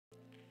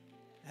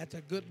That's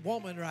a good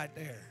woman right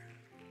there.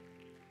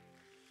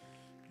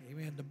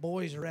 Amen. The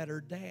boys are at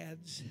her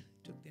dad's.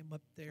 Took them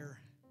up there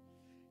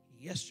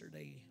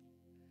yesterday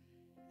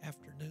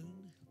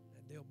afternoon,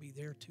 and they'll be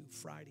there till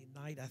Friday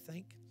night, I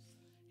think.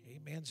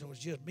 Amen. So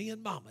it's just me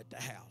and Mama at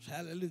the house.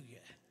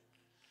 Hallelujah.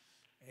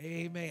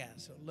 Amen.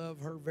 So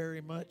love her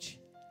very much.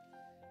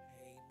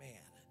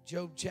 Amen.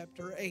 Job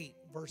chapter 8,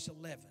 verse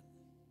 11.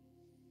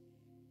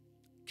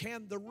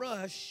 Can the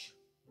rush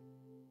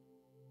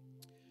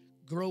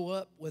grow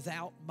up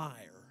without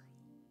mire?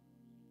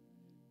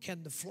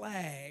 Can the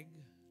flag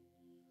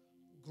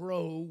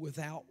grow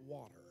without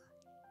water?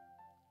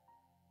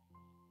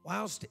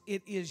 Whilst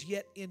it is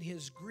yet in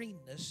his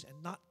greenness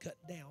and not cut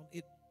down,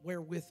 it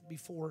wherewith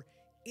before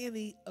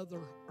any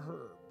other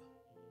herb.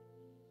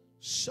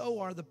 So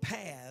are the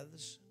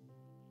paths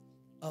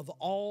of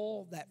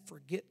all that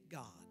forget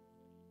God.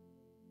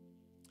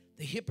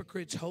 The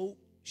hypocrite's hope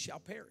shall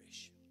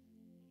perish,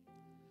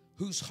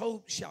 whose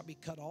hope shall be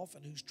cut off,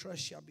 and whose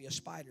trust shall be a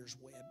spider's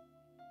web.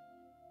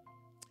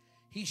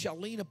 He shall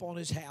lean upon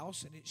his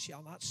house, and it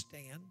shall not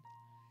stand.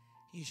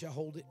 He shall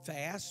hold it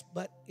fast,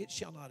 but it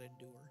shall not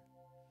endure.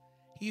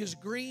 He is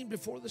green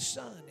before the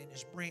sun, and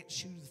his branch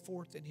shooteth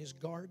forth in his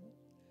garden.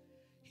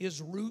 His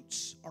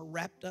roots are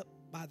wrapped up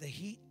by the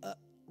heat,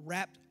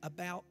 wrapped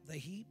about the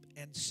heap,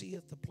 and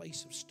seeth the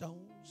place of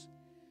stones.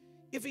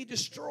 If he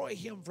destroy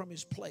him from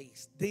his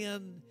place,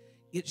 then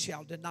it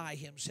shall deny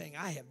him, saying,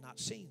 I have not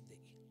seen thee.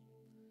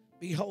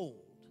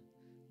 Behold,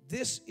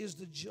 this is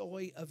the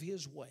joy of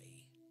his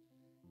way.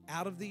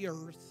 Out of the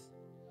earth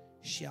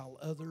shall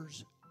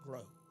others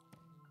grow.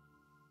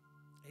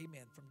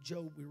 Amen. From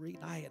Job we read.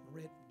 I hadn't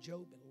read from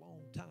Job in a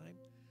long time.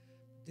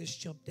 This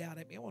jumped out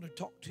at me. I want to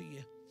talk to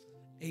you.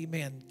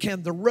 Amen.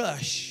 Can the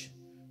rush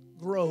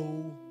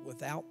grow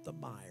without the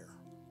mire?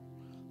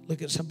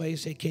 Look at somebody and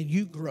say, can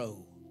you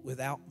grow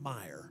without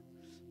mire?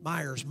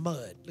 Mire's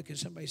mud. Look at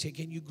somebody and say,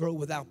 can you grow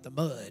without the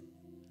mud?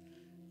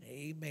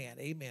 Amen.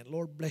 Amen.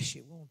 Lord bless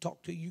you. We want to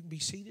talk to you. You can be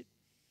seated.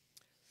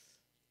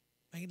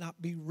 May not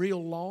be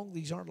real long.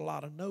 These aren't a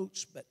lot of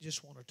notes, but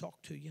just want to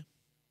talk to you.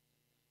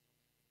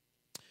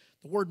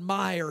 The word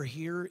mire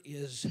here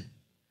is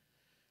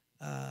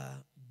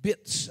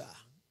bitsa.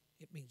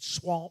 It means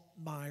swamp,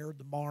 mire,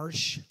 the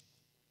marsh.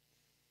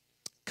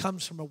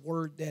 Comes from a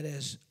word that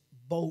is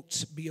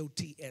botes,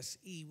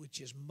 B-O-T-S-E,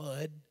 which is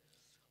mud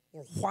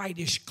or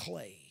whitish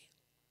clay.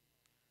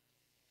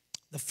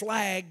 The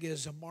flag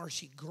is a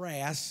marshy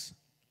grass,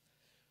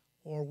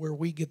 or where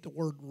we get the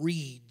word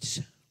reeds.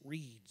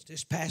 Reeds.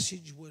 This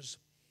passage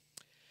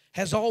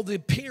has all the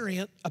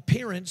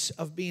appearance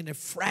of being a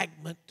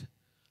fragment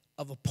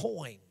of a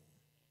poem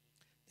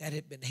that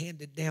had been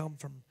handed down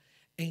from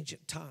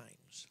ancient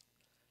times.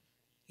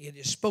 It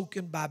is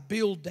spoken by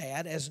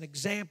Bildad as an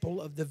example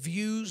of the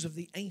views of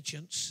the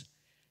ancients,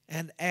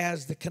 and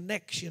as the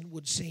connection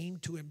would seem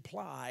to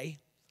imply,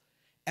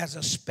 as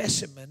a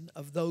specimen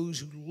of those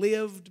who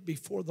lived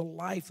before the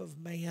life of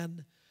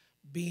man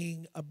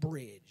being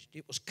abridged.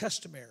 It was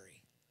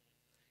customary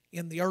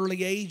in the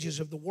early ages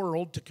of the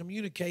world to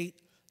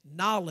communicate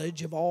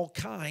knowledge of all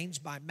kinds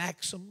by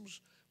maxims,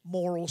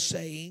 moral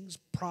sayings,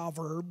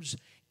 proverbs,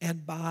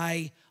 and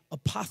by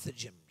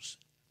apothegms.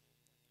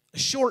 A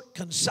short,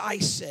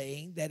 concise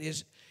saying that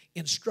is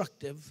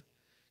instructive: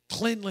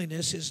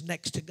 cleanliness is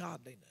next to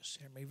godliness.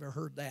 Have you ever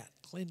heard that?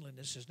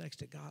 Cleanliness is next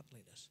to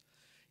godliness.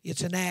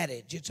 It's an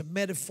adage. It's a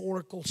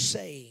metaphorical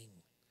saying.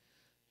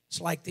 It's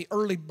like the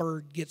early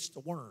bird gets the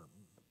worm.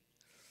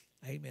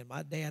 Amen.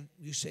 My dad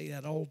used to say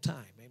that all the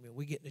time. Amen.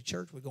 We get into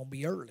church, we're going to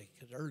be early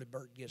because the early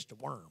bird gets the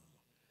worm.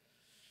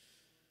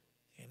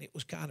 And it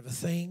was kind of a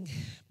thing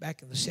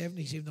back in the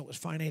 70s, even though it was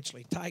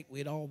financially tight.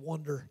 We'd all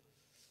wonder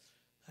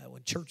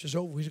when church is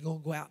over, we were going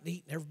to go out and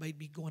eat, and everybody would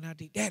be going out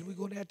to eat. Dad, we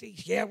going out to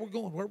eat? Yeah, we're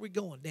going. Where are we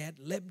going, Dad?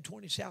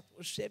 1120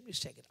 Southwest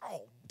 72nd.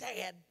 Oh,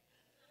 Dad.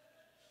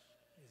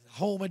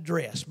 Home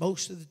address.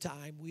 Most of the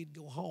time we'd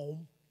go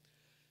home.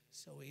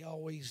 So he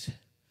always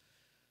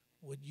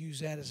would use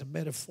that as a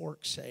metaphoric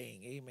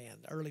saying. Amen.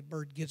 The early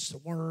bird gets the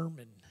worm,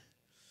 and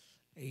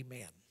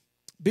amen.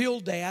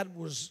 Bildad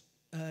was,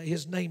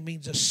 his name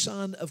means a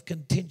son of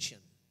contention.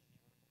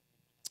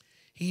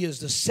 He is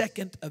the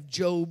second of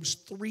Job's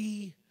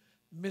three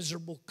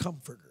miserable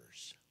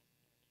comforters.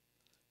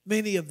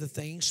 Many of the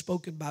things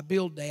spoken by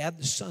Bildad,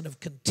 the son of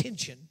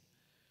contention,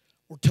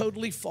 were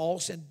totally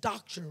false and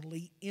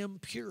doctrinally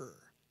impure.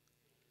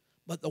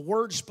 But the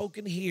words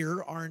spoken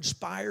here are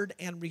inspired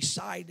and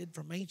recited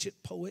from ancient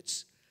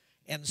poets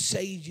and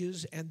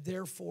sages, and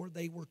therefore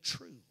they were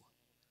true.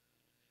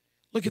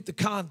 Look at the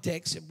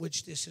context in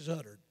which this is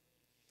uttered.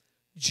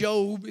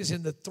 Job is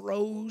in the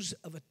throes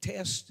of a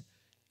test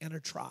and a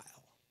trial.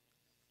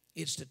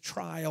 It's the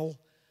trial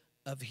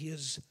of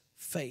his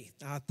faith.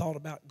 Now, I thought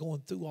about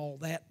going through all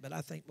that, but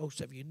I think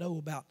most of you know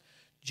about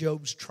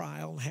Job's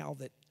trial and how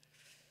that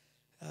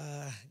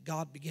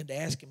God began to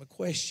ask him a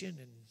question,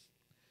 and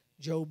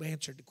Job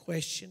answered the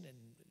question, and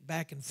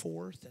back and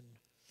forth, and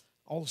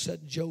all of a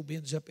sudden Job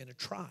ends up in a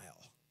trial.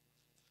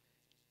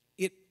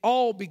 It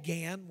all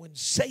began when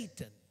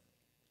Satan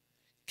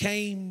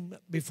came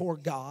before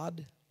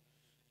God,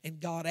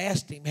 and God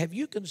asked him, have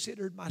you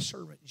considered my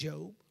servant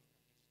Job?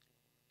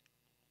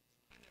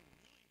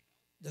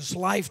 This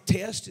life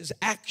test is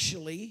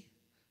actually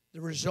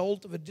the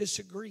result of a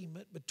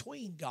disagreement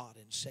between God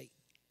and Satan.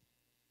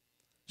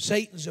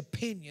 Satan's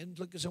opinion,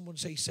 look at someone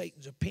say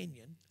Satan's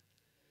opinion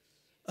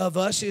of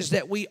us is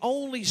that we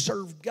only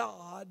serve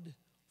God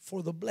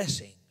for the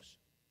blessings,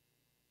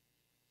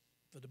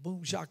 for the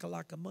boom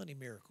shakalaka money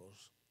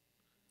miracles.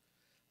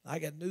 I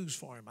got news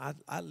for him.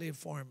 I live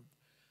for him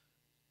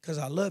because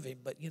I love him,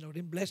 but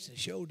them blessings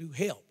sure do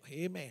help.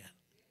 Amen.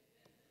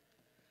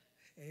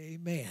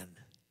 Amen.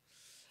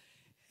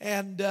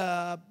 And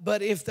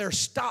but if they're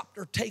stopped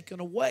or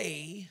taken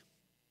away,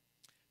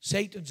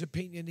 Satan's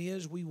opinion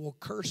is we will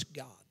curse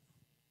God.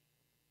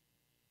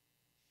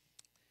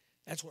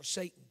 That's what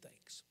Satan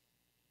thinks.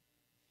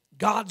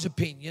 God's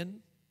opinion,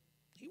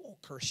 he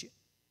won't curse you.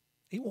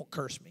 He won't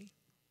curse me.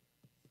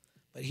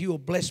 But he will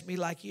bless me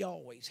like he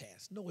always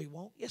has. No, he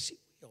won't. Yes, he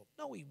will.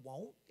 No, he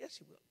won't. Yes,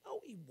 he will. No,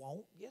 he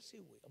won't. Yes,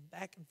 he will.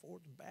 Back and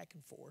forth and back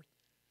and forth.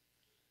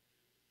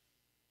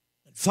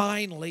 And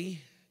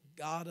finally,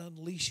 God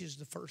unleashes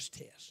the first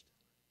test.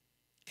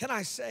 Can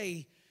I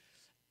say,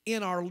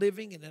 in our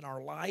living and in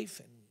our life,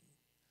 and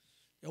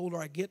the older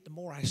I get, the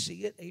more I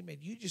see it, amen,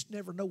 you just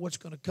never know what's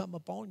going to come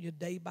upon you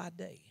day by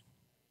day.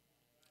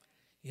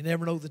 You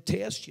never know the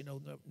test. You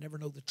never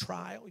know the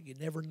trial. You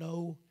never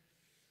know.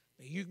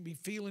 You can be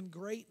feeling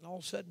great, and all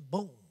of a sudden,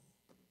 boom,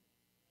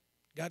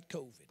 got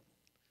COVID.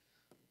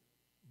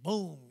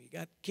 Boom, you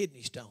got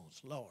kidney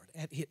stones. Lord,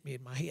 that hit me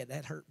in my head.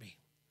 That hurt me.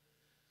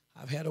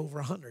 I've had over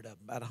 100 of them,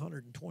 about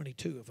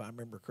 122 if I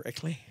remember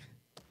correctly.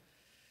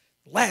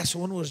 The last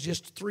one was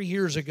just 3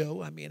 years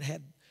ago.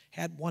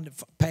 Had one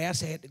that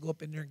passed. I had to go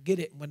up in there and get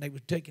it. And when they were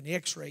taking the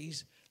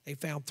x-rays, they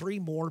found 3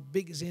 more,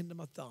 big as the end of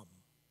my thumb.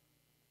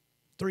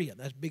 3 of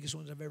them. That's the biggest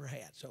ones I've ever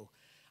had. So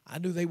I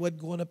knew they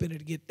wasn't going up in there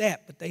to get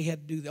that, but they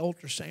had to do the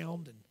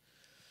ultrasound and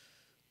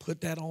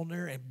put that on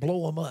there and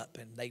blow them up.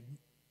 And they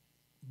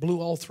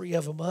blew all 3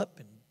 of them up.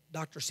 And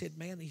doctor said,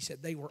 man, he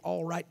said, they were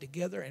all right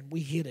together, and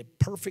we hit it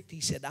perfect. He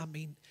said,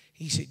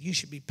 you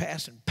should be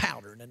passing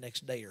powder in the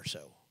next day or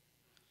so.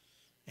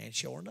 And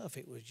sure enough,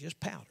 it was just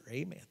powder.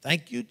 Amen.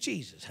 Thank you,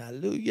 Jesus.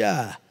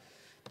 Hallelujah.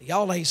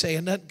 Y'all ain't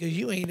saying nothing because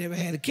you ain't ever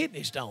had a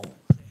kidney stone.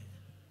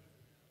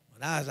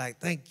 And I was like,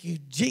 thank you,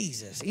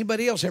 Jesus.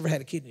 Anybody else ever had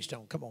a kidney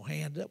stone? Come on,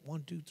 hand up.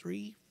 1, 2,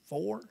 3,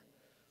 4,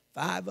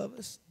 5 of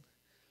us.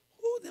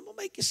 Ooh, them will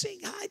make you sing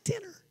high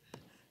tenor.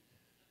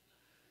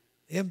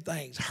 Them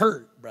things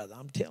hurt, brother,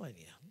 I'm telling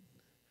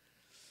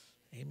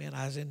you. Amen.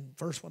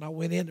 First when I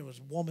went in, there was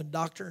a woman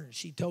doctor, and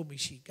she told me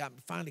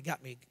finally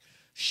got me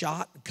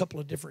shot, a couple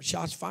of different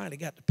shots, finally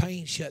got the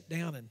pain shut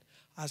down, and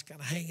I was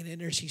kind of hanging in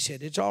there. She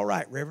said, it's all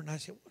right, Reverend. I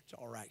said, what's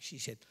all right? She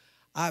said,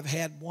 I've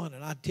had one,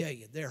 and I tell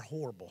you, they're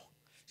horrible.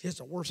 She said, it's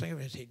the worst thing ever.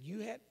 I said, you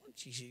had one?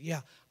 She said,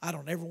 yeah, I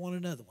don't ever want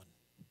another one.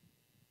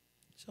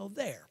 So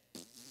there.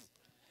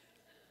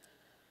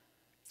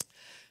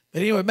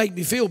 But anyway, it made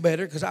me feel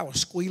better because I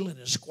was squealing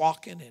and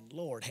squawking, and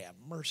Lord have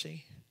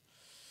mercy.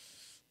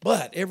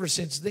 But ever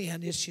since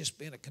then, it's just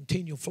been a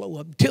continual flow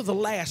of until the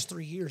last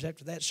 3 years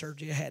after that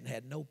surgery, I hadn't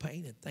had no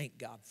pain, and thank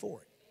God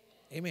for it.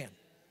 Amen.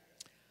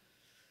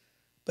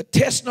 But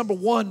test number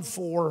 1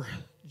 for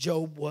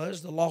Job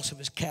was the loss of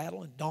his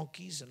cattle and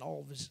donkeys and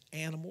all of his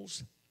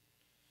animals,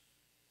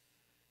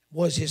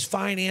 was his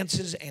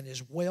finances and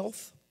his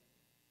wealth,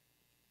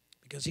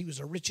 because he was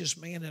the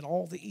richest man in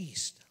all the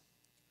East.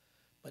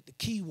 But the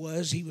key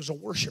was he was a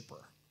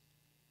worshiper.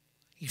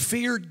 He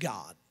feared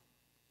God,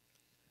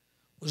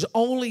 was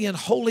only in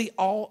holy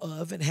awe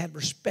of and had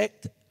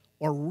respect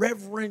or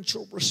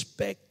reverential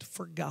respect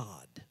for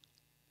God.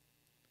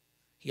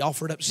 He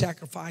offered up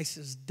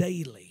sacrifices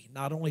daily,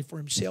 not only for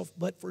himself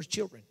but for his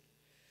children.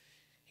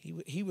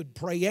 He would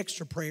pray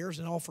extra prayers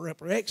and offer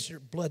up extra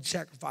blood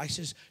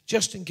sacrifices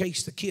just in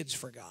case the kids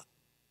forgot.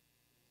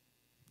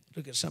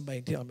 Look at somebody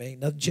and tell them,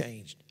 ain't nothing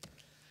changed.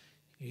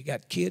 You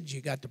got kids,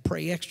 you got to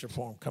pray extra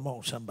for them. Come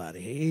on,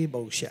 somebody. Hey,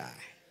 Boshai.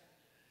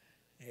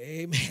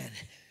 Amen.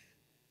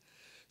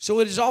 So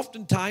it is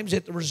oftentimes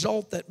that the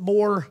result that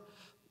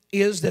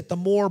the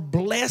more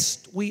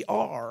blessed we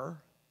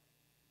are,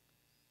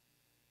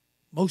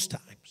 most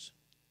times.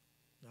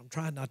 I'm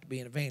trying not to be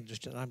an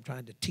evangelist, and I'm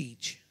trying to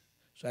teach,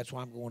 so that's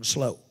why I'm going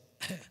slow.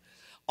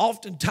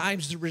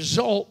 Oftentimes the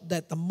result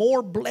that the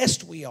more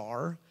blessed we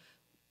are,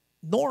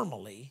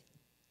 normally,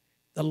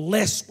 the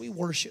less we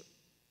worship,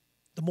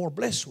 the more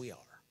blessed we are.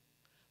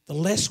 The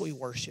less we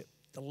worship,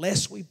 the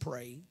less we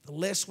pray, the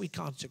less we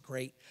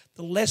consecrate,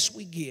 the less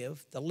we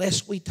give, the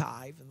less we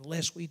tithe, and the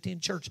less we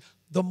attend church,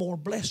 the more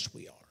blessed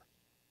we are.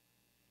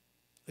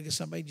 Look at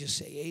somebody just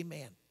say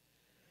amen.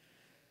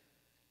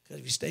 Because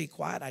if you stay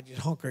quiet, I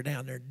just hunker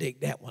down there and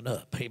dig that one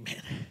up.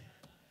 Amen.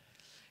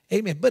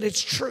 Amen. But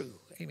it's true.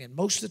 Amen.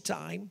 Most of the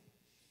time,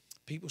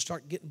 people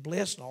start getting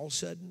blessed, and all of a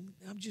sudden,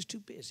 I'm just too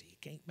busy.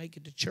 Can't make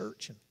it to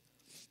church. And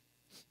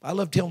I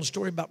love telling the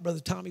story about Brother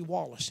Tommy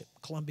Wallace at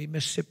Columbia,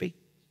 Mississippi.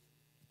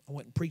 I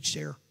went and preached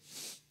there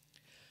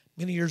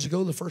Many years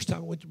ago, the first time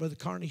I went to Brother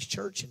Carney's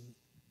church, and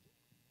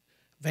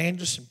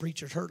evangelists and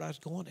preachers heard I was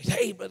going. They said,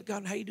 "Hey, Brother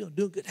Godwin, how you doing?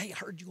 Doing good. Hey, I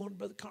heard you going to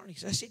Brother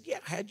Carney's." I said, "Yeah,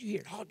 how'd you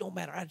hear it?" "Oh, it don't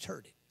matter. I just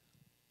heard it."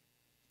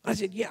 I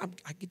said, "Yeah,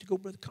 I get to go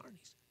to Brother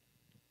Carney's."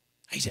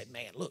 He said,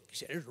 "Man, look," he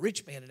said, "there's a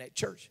rich man in that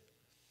church.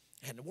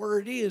 And the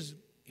word is,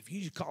 if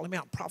you just call him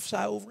out and prophesy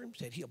over him,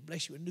 said he'll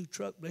bless you with a new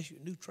truck, bless you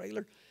with a new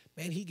trailer."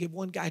 Man, he gave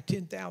one guy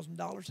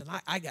 $10,000,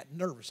 and I got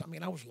nervous. I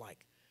mean, I was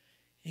like,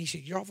 and he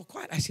said, "You're awful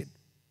quiet." I said,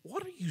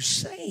 "What are you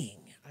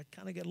saying?" I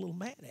kind of got a little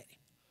mad at him.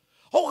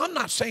 "Oh, I'm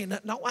not saying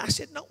that." "No." I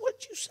said, "No,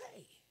 what'd you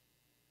say?"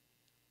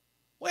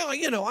 "Well,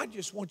 I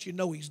just want you to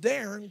know he's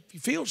there, and if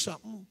you feel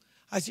something."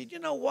 I said, "You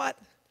know what?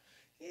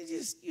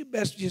 You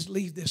best just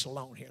leave this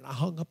alone here." And I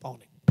hung up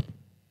on him.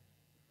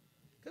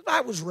 Because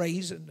I was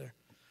raised under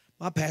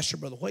my pastor,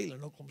 Brother Whalen,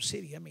 in Oklahoma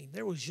City. I mean,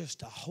 there was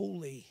just a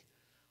holy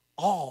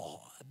awe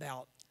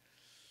about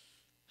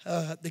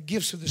the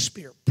gifts of the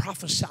Spirit,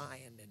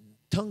 prophesying and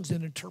tongues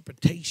and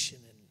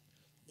interpretation and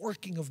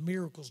working of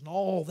miracles and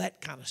all that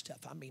kind of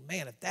stuff. I mean,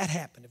 man, if that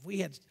happened, if we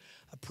had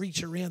a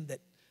preacher in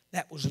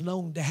that was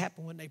known to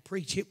happen when they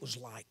preach, it was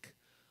like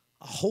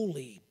a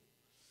holy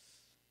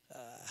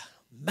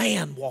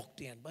man walked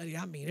in, buddy.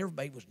 I mean,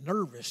 everybody was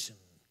nervous, and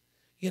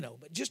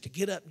but just to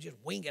get up and just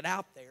wing it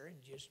out there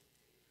and just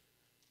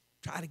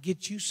try to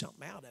get you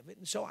something out of it.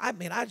 And so, I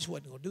just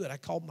wasn't going to do it. I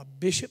called my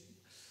bishop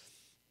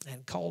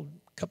and called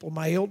a couple of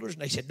my elders,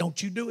 and they said,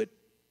 "Don't you do it."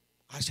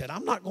 I said,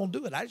 "I'm not going to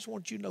do it. I just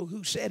want you to know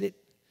who said it,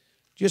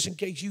 just in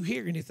case you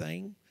hear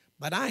anything.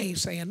 But I ain't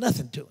saying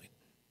nothing to him.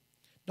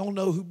 Don't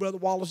know who Brother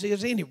Wallace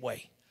is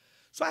anyway."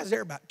 So I was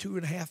there about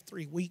 2.5,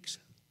 3 weeks.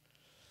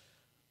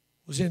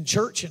 Was in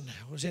church and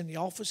was in the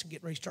office and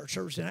getting ready to start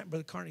service tonight.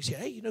 Brother Carney said,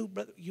 "Hey,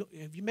 brother,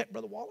 have you met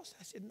Brother Wallace?"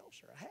 I said, "No,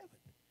 sir, I haven't."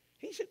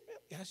 He said,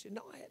 "Really?" I said,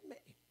 "No, I hadn't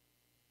met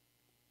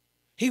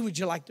him." "Would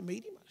you like to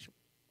meet him?" I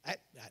said,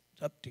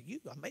 "That's up to you.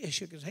 I may have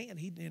shook his hand.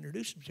 He didn't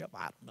introduce himself.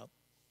 I don't know."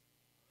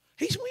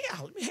 He said, "Well, yeah,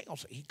 let me hang on."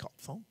 So he called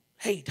the phone.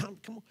 "Hey, Tom,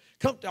 come on.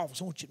 Come to the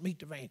office. I want you to meet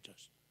the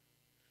evangelist."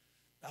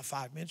 About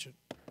 5 minutes,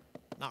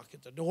 knock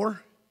at the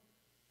door.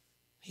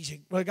 He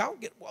said, "Well,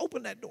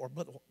 open that door."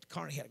 Brother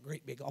Carney had a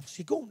great big office. He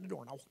said, "Go open the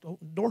door." And I walked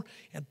open the door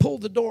and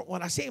pulled the door.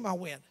 When I see him, I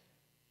went,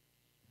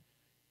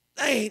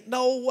 "There ain't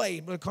no way."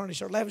 Brother Carney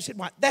started laughing. He said,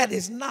 "Why, that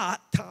is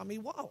not Tommy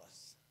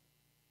Wallace."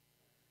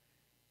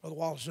 Brother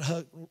Wallace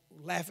was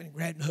laughing and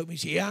grabbed and hugged me. He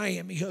said, "Yeah, I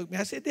am." He hugged me.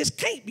 I said, "This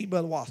can't be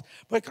Brother Wallace."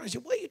 Brother Carney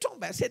said, "What are you talking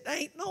about?" I said, "There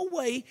ain't no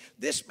way.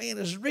 This man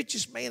is the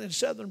richest man in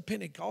Southern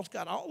Pentecost,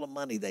 got all the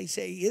money they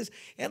say he is.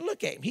 And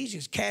look at him. He's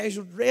just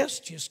casual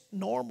dressed, just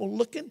normal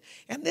looking.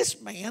 And this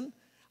man,"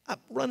 I'm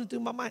running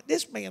through my mind,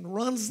 "this man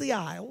runs the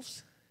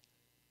aisles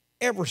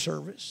every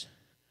service.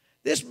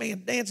 This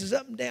man dances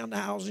up and down the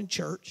aisles in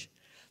church.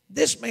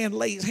 This man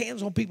lays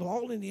hands on people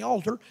all in the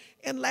altar.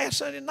 And last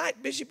Sunday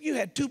night, Bishop, you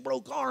had 2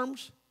 broke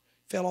arms."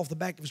 Fell off the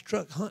back of his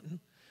truck hunting.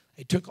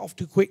 He took off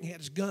too quick and had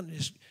his gun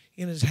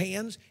in his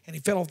hands, and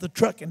he fell off the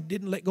truck and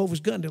didn't let go of his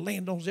gun. He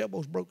landed on his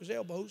elbows, broke his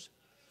elbows.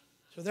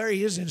 So there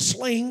he is in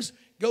slings,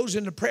 goes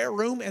in the prayer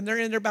room, and they're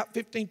in there about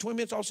 15, 20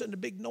 minutes. All of a sudden, the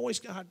big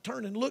noise, I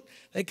turn and look.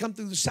 They come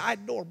through the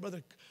side door.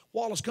 Brother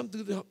Wallace come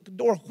through the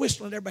door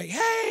whistling at everybody.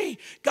 "Hey,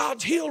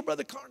 God's healed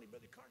Brother Carney."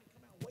 Brother Carney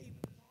come out waving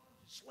his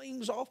arms,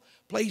 slings off.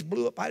 Place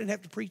blew up. I didn't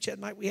have to preach that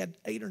night. We had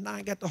 8 or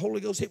 9 got the Holy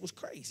Ghost. It was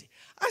crazy.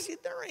 I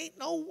said, "There ain't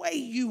no way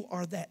you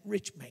are that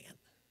rich man."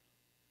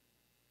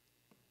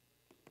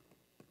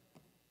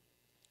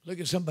 Look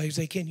at somebody and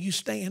say, "Can you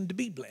stand to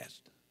be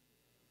blessed?"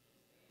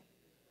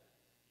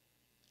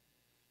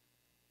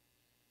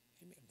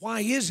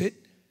 Why is it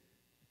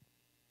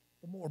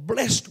the more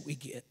blessed we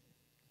get,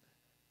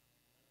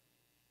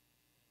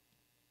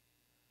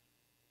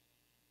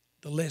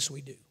 the less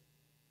we do?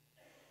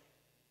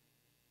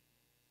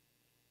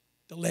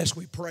 The less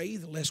we pray,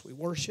 the less we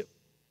worship.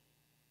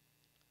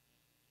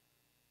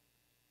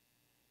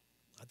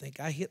 I think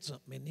I hit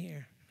something in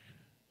here.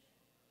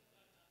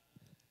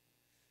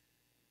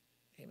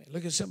 Amen.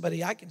 Look at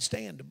somebody, "I can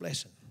stand a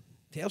blessing."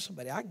 Tell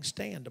somebody, "I can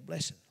stand a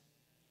blessing."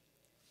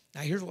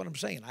 Now, here's what I'm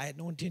saying. I had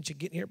no intention of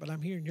getting here, but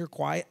I'm here and you're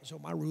quiet. So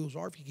my rules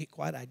are, if you get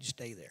quiet, I just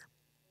stay there.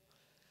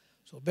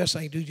 So the best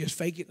thing to do is just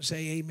fake it and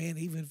say amen,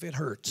 even if it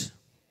hurts.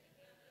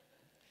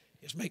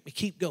 Just make me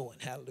keep going.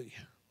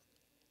 Hallelujah.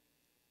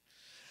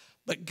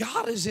 But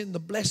God is in the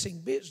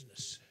blessing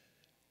business.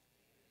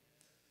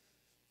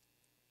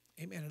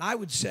 Amen. And I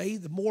would say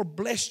the more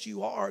blessed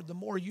you are, the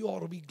more you ought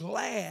to be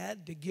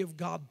glad to give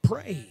God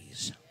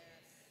praise.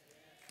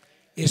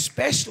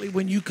 Especially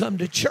when you come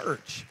to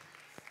church.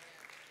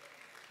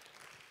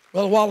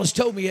 Brother Wallace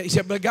told me, he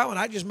said, "Brother Godwin,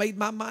 I just made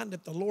my mind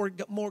that the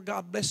more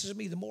God blesses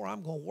me, the more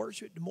I'm going to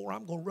worship, the more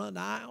I'm going to run the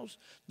aisles,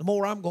 the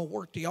more I'm going to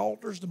work the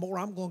altars, the more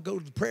I'm going to go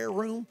to the prayer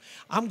room.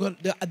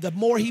 The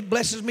more He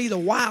blesses me, the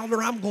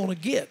wilder I'm going to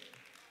get."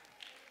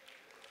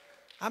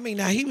 I mean,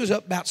 now he was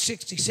up about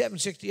 67,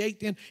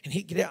 68 then, and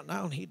he'd get out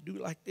now and he'd do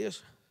like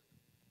this.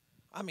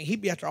 I mean,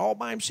 he'd be out there all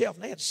by himself,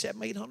 and they had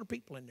 700, 800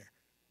 people in there.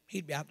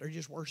 He'd be out there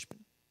just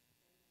worshiping.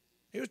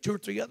 There was 2 or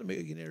 3 other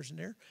millionaires in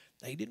there.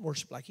 They didn't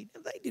worship like he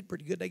did. They did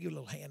pretty good. They gave a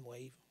little hand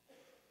wave.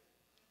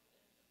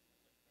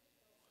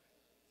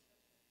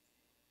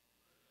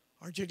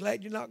 Aren't you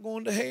glad you're not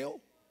going to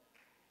hell?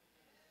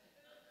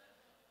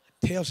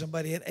 Tell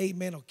somebody that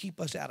amen will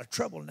keep us out of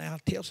trouble now.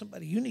 Tell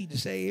somebody you need to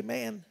say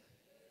amen.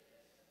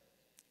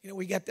 You know,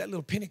 we got that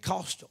little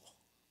Pentecostal.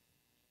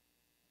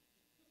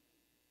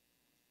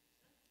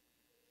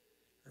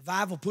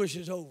 Revival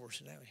pushes over.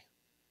 So now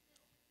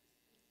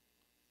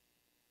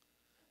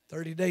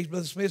 30 days,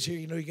 Brother Smith's here.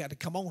 You know, you got to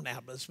come on now.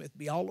 Brother Smith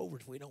be all over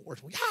if we don't work.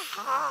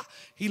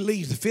 He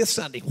leaves the fifth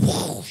Sunday.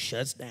 Whoa,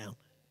 shuts down.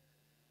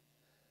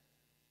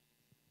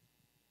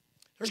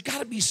 There's got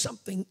to be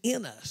something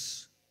in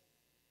us.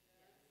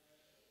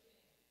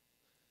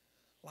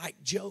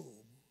 Like Job.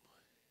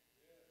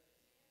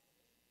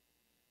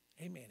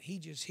 Amen. He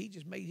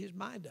just made his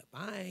mind up.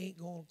 I ain't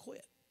going to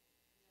quit.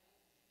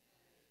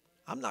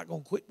 I'm not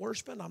going to quit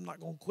worshiping. I'm not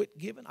going to quit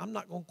giving. I'm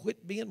not going to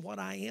quit being what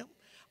I am.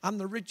 I'm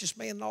the richest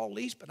man in all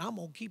East, but I'm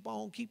going to keep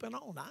on keeping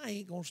on. I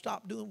ain't going to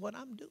stop doing what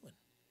I'm doing.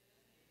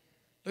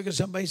 Look at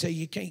somebody and say,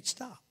 you can't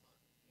stop.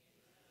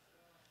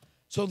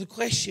 So the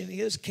question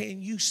is,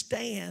 can you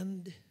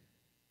stand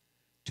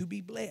to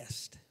be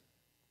blessed?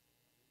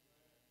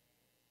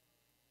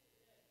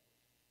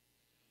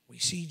 We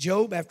see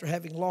Job, after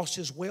having lost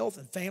his wealth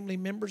and family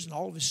members and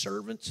all of his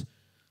servants,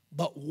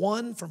 but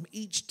one from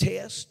each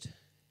test,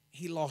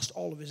 he lost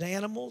all of his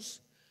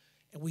animals.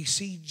 And we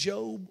see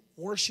Job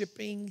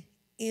worshiping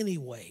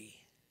anyway.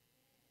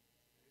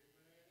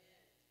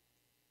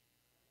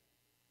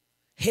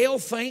 Hell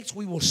thinks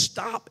we will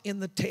stop in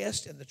the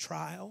test and the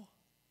trial.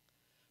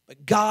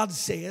 But God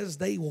says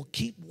they will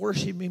keep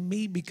worshiping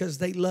me because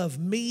they love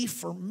me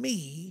for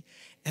me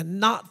and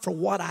not for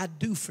what I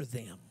do for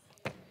them.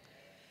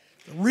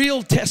 The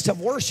real test of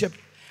worship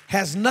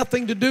has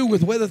nothing to do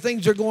with whether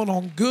things are going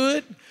on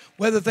good,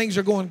 whether things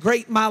are going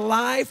great in my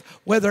life,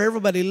 whether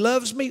everybody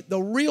loves me.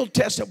 The real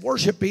test of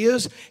worship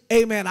is,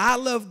 amen, I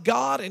love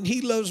God and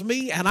He loves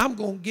me and I'm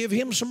going to give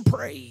Him some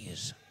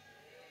praise.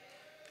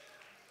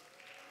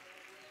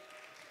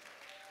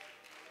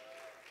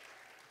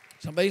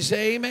 Somebody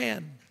say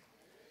amen.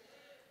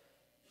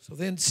 So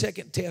then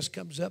second test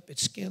comes up.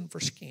 It's skin for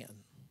skin,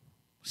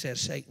 says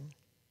Satan.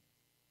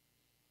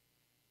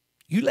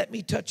 You let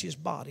me touch his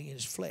body and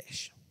his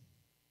flesh.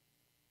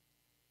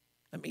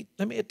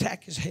 Let me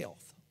attack his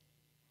health.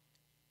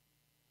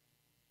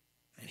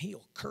 And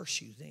he'll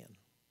curse you then.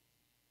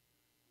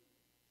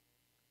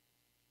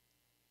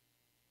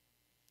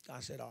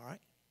 God said, all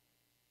right,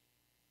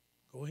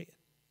 go ahead.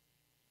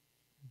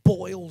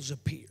 Boils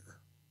appear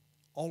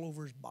all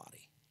over his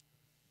body.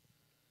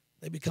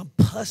 They become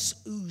pus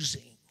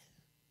oozing.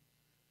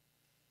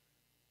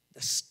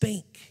 The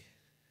stink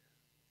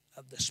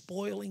of the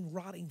spoiling,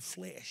 rotting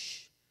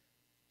flesh,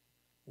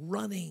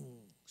 running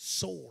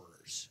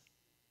sores.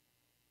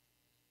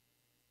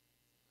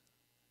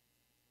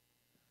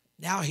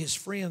 Now his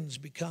friends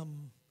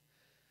become,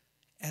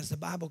 as the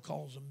Bible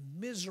calls them,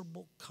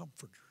 miserable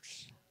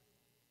comforters.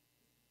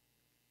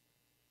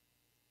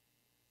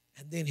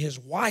 And then his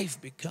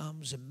wife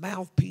becomes a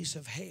mouthpiece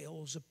of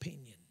hell's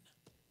opinion.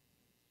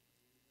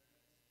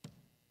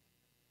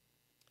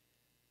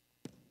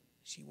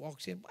 She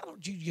walks in, why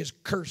don't you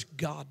just curse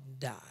God and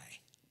die?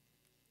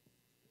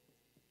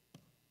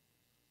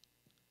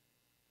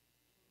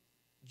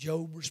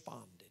 Job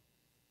responded,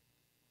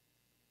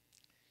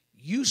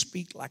 you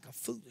speak like a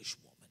foolish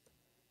woman.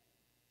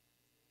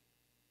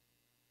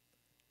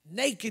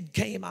 Naked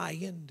came I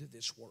into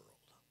this world,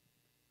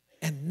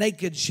 and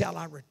naked shall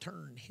I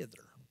return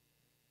hither.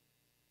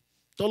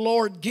 The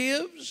Lord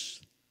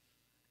gives,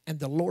 and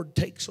the Lord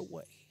takes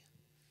away.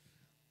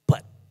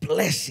 But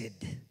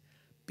blessed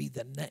be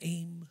the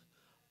name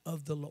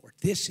of the Lord.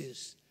 This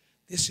is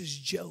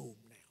Job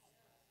now.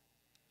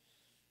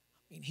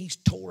 I mean, he's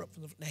tore up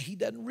from the. Now he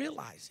doesn't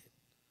realize it.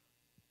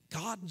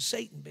 God and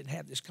Satan been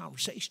having this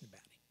conversation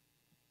about him.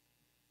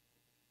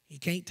 He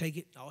can't take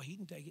it. No, he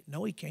can take it.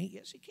 No, he can't.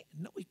 Yes, he can.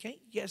 No, he can't.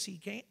 Yes, he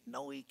can.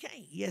 No, he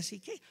can't. Yes, he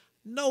can.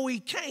 No, he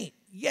can't.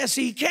 Yes,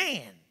 he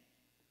can.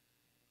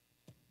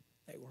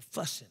 They were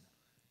fussing.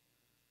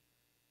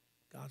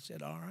 God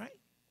said, all right,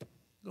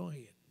 go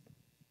ahead.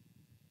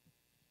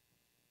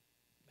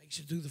 Makes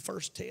it through the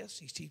first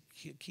test.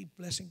 He'll keep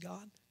blessing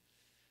God.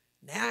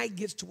 Now he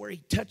gets to where he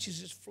touches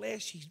his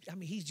flesh.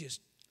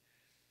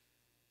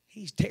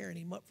 He's tearing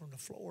him up from the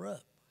floor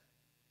up.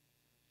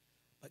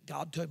 But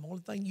God told him, the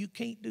only thing you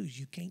can't do is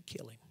you can't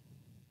kill him.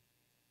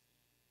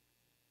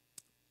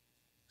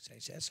 So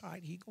he says, that's all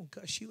right, he's going to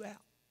cuss you out.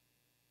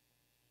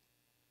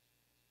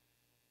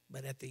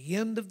 But at the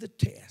end of the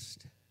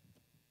test,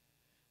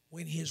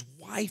 when his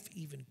wife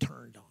even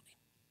turned on him,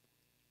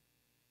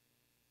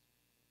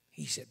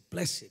 he said,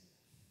 blessed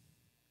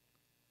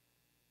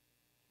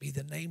be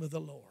the name of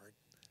the Lord.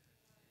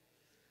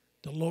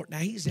 The Lord, now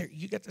he's there.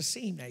 You got to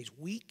see him now. He's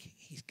weak.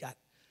 He's got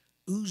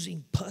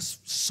oozing pus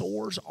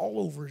sores all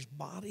over his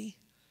body.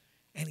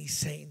 And he's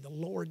saying, the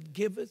Lord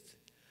giveth,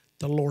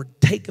 the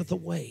Lord taketh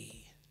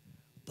away.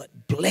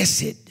 But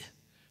blessed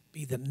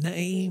be the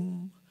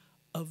name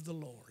of the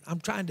Lord. I'm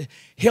trying to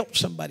help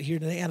somebody here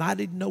today, and I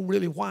didn't know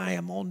really why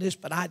I'm on this,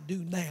 but I do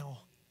now.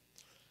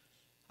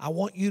 I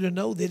want you to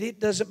know that it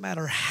doesn't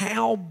matter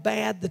how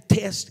bad the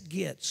test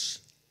gets.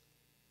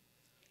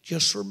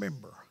 Just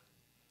remember,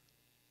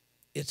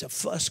 it's a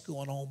fuss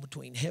going on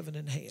between heaven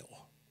and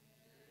hell.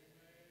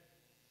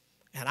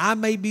 And I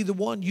may be the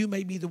one, you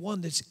may be the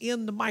one that's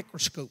in the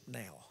microscope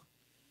now.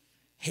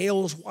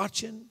 Hell's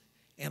watching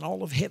and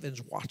all of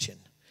heaven's watching.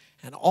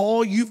 And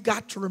all you've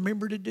got to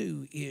remember to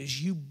do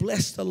is you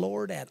bless the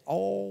Lord at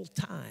all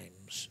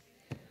times.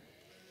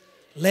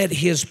 Let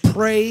his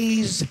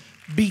praise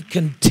be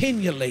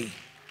continually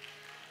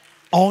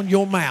on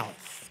your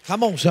mouth.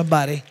 Come on,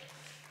 somebody.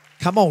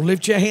 Come on,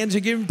 lift your hands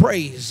and give him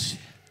praise.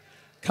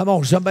 Come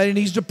on, somebody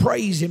needs to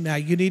praise him now.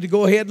 You need to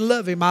go ahead and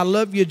love him. I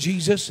love you,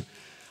 Jesus.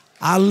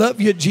 I love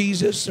you,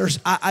 Jesus.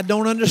 I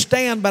don't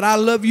understand, but I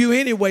love you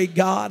anyway,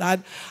 God.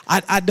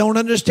 I don't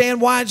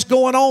understand why it's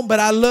going on, but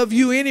I love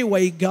you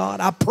anyway, God.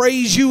 I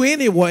praise you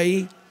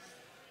anyway.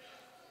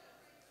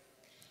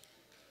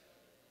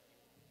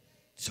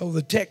 So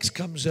the text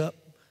comes up,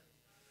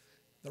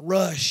 the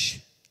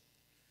rush.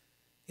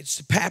 It's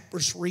the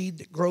papyrus reed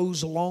that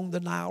grows along the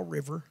Nile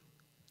River,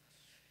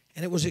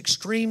 and it was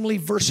extremely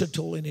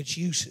versatile in its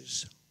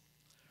uses.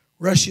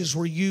 Rushes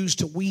were used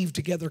to weave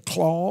together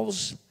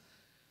cloths.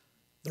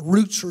 The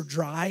roots were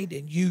dried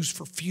and used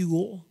for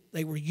fuel.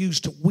 They were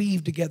used to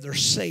weave together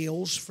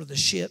sails for the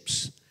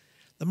ships.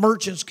 The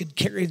merchants could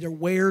carry their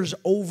wares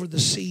over the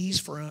seas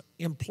for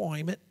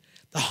employment.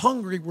 The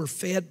hungry were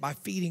fed by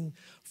feeding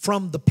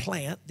from the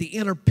plant. The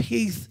inner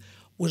pith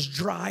was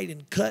dried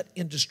and cut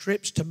into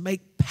strips to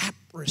make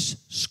papyrus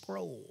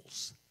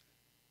scrolls.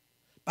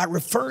 By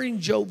referring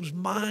Job's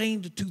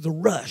mind to the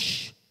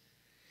rush,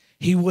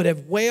 he would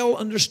have well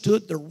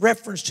understood the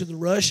reference to the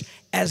rush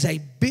as a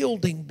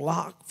building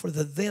block for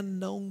the then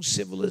known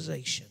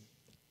civilization.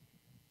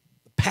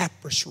 The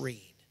papyrus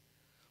reed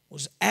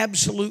was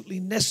absolutely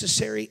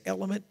necessary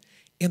element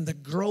in the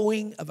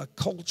growing of a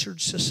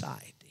cultured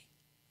society.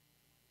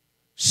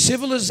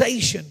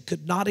 Civilization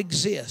could not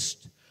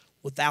exist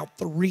without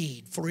the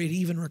reed, for it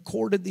even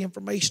recorded the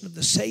information of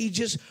the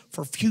sages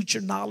for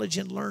future knowledge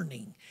and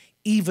learning.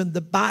 Even the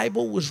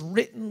Bible was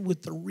written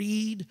with the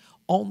reed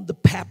on the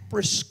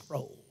papyrus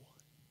scroll.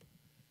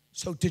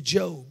 So to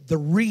Job, the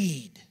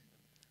reed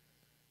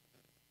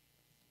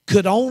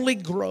could only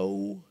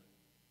grow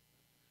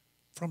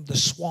from the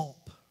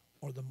swamp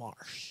or the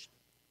marsh.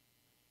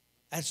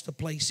 That's the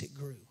place it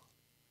grew.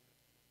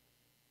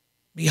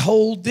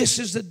 Behold, this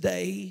is the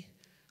day,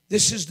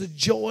 this is the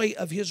joy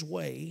of his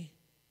way.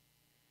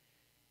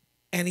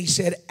 And he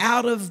said,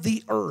 out of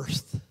the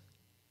earth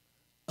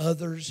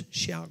others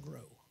shall grow.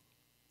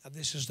 Now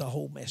this is the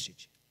whole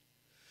message.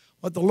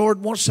 What the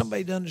Lord wants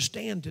somebody to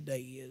understand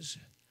today is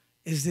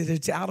that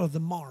it's out of the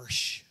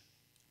marsh,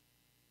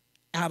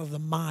 out of the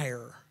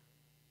mire,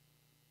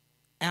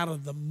 out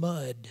of the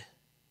mud.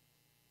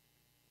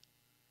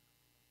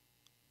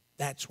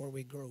 That's where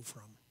we grow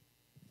from.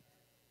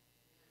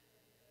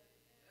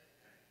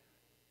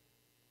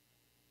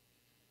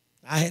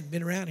 I hadn't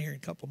been around here in a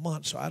couple of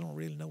months, so I don't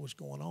really know what's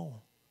going on.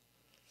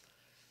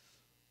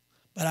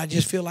 But I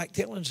just feel like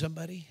telling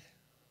somebody,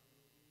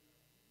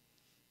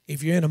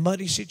 if you're in a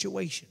muddy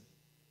situation,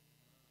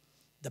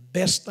 the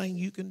best thing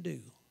you can do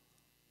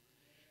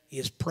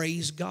is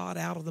praise God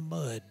out of the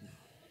mud.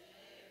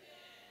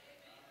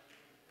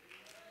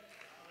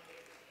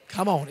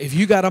 Come on, if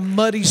you got a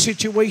muddy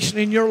situation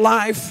in your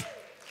life,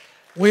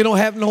 we don't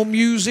have no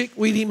music.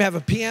 We didn't even have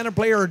a piano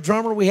player or a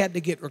drummer. We had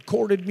to get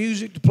recorded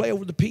music to play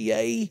over the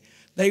PA.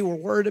 They were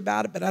worried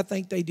about it, but I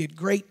think they did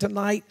great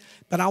tonight.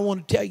 But I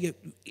want to tell you,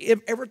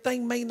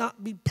 everything may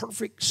not be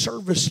perfect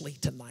servicely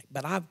tonight,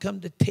 but I've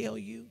come to tell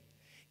you,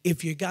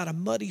 if you got a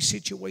muddy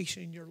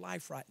situation in your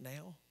life right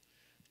now,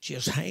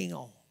 just hang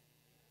on.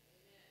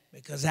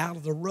 Because out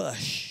of the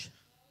rush,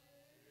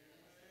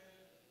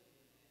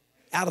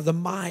 out of the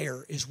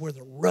mire is where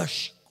the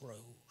rush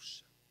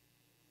grows.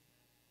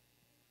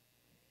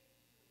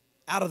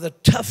 Out of the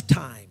tough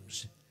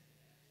times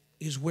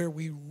is where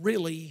we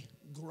really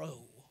grow.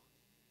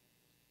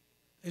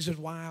 This is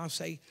why I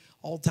say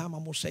all the time,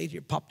 I'm going to say it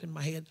here, popped in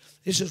my head.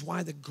 This is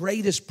why the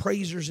greatest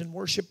praisers and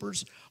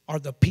worshipers are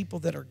the people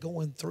that are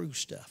going through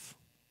stuff.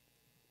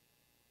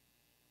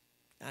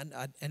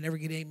 I never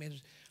get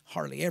amens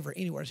hardly ever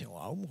anywhere. I say, well,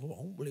 I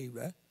don't believe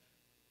that.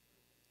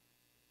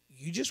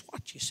 You just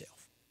watch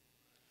yourself.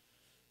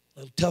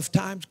 Little tough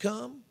times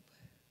come,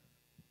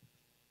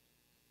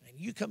 and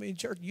you come in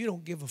church, you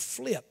don't give a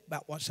flip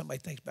about what somebody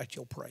thinks about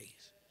your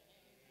praise.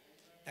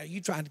 Now,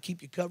 you trying to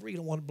keep your cover. You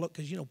don't want to blow,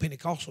 because,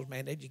 Pentecostals,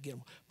 man, they just get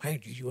them. Man,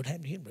 did you what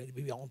happened to him? They'd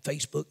be on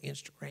Facebook,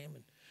 Instagram,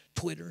 and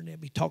Twitter, and they'll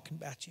be talking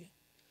about you.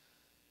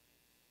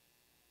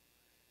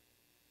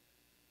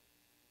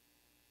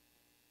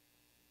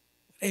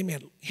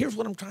 Amen. Here's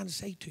what I'm trying to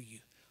say to you.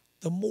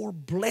 The more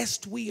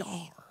blessed we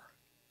are,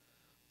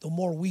 the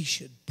more we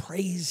should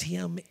praise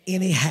him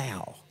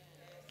anyhow.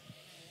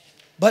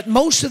 But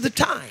most of the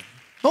time,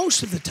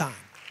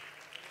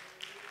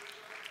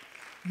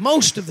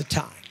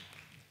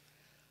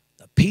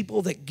 the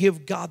people that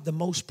give God the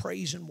most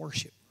praise and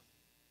worship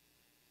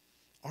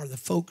are the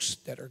folks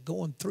that are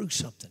going through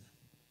something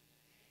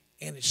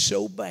And it's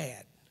so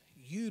bad,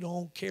 you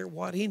don't care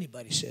what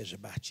anybody says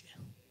about you.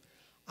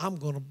 I'm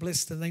going to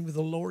bless the name of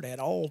the Lord at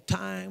all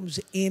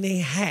times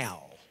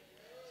anyhow.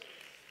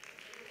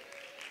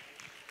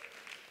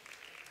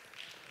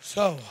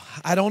 So,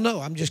 I don't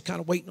know. I'm just kind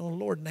of waiting on the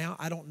Lord now.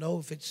 I don't know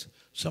if it's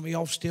some of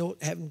y'all still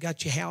haven't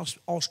got your house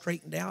all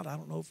straightened out. I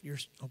don't know if you're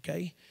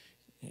okay.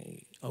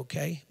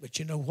 Okay. But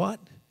you know what?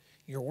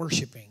 You're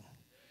worshiping.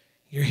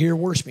 You're here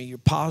worshiping. You're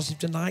positive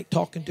tonight,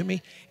 talking to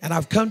me. And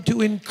I've come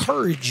to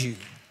encourage you.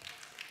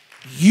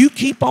 You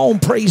keep on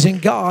praising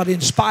God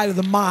in spite of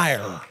the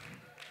mire.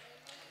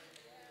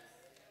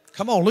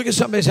 Come on, look at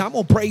somebody and say, I'm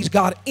going to praise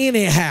God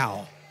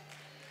anyhow.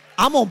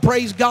 I'm going to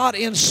praise God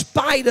in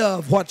spite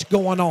of what's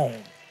going on.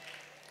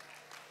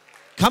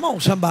 Come on,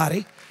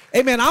 somebody.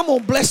 Amen. I'm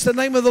going to bless the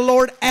name of the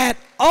Lord at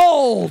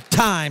all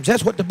times.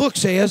 That's what the book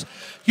says.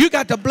 You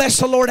got to bless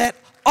the Lord at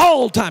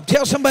all times.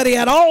 Tell somebody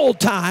at all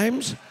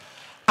times.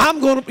 I'm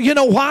going to, you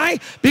know why?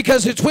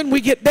 Because it's when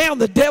we get down,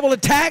 the devil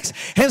attacks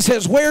and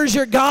says, where's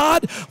your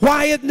God?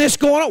 Why isn't this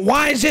going on?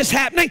 Why is this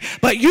happening?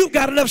 But you've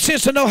got enough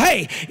sense to know,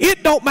 hey,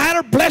 it don't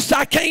matter. Blessed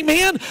I came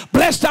in,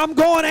 blessed I'm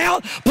going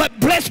out, but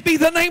blessed be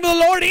the name of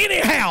the Lord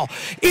anyhow.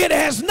 It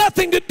has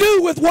nothing to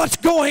do with what's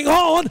going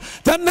on.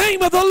 The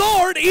name of the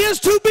Lord is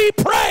to be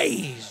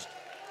praised.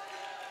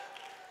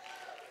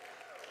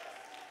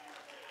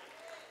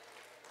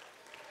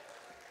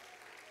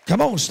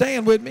 Come on,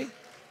 stand with me.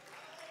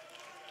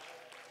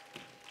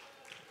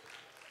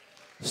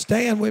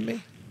 Stand with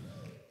me.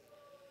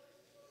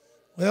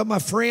 Well, my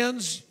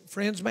friends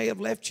may have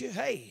left you.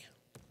 Hey,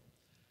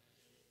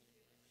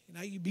 you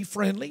know, you be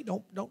friendly.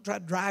 Don't try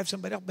to drive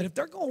somebody else. But if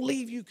they're going to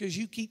leave you because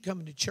you keep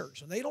coming to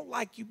church, and they don't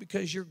like you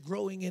because you're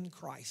growing in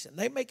Christ, and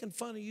they're making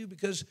fun of you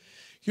because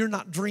you're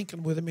not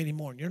drinking with them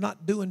anymore, and you're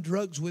not doing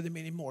drugs with them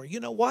anymore, you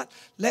know what?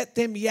 Let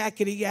them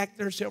yakety-yak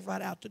themselves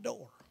right out the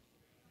door.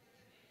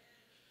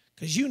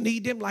 Because you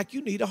need them like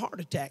you need a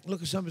heart attack.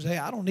 Look at somebody and say,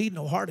 I don't need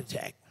no heart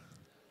attack.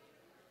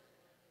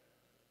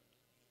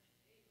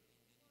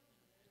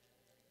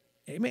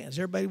 Amen. Is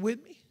everybody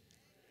with me?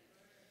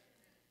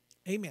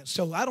 Amen.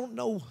 So I don't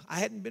know. I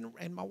hadn't been,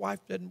 and my wife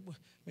doesn't,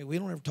 we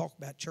don't ever talk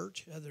about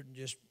church other than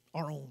just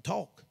our own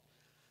talk.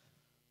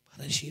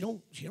 But she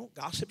don't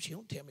gossip. She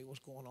don't tell me what's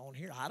going on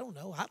here. I don't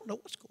know. I don't know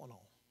what's going on.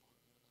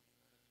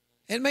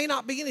 It may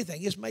not be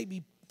anything. It may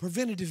be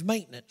preventative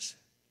maintenance.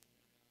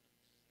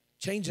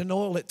 Changing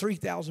oil at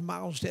 3,000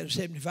 miles instead of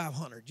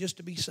 7,500 just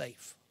to be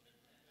safe.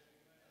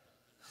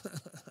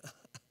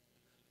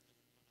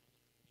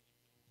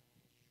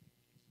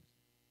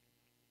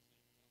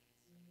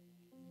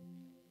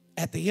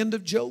 At the end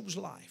of Job's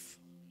life,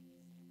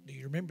 do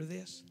you remember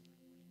this?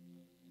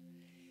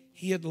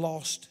 He had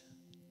lost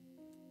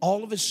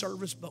all of his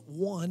servants but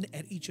one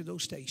at each of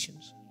those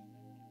stations.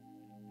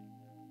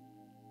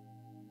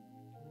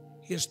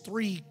 His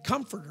three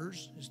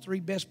comforters, his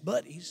three best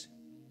buddies,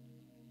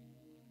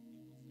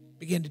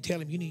 began to tell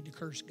him, you need to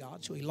curse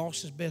God. So he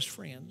lost his best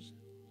friends.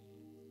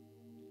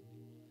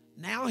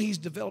 Now he's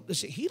developed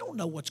this. He don't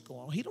know what's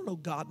going on. He don't know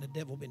God and the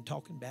devil have been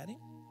talking about him.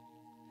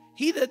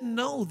 He doesn't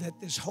know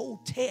that this whole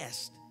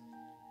test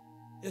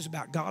is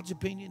about God's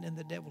opinion and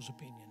the devil's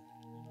opinion.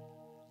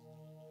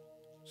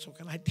 So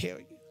can I tell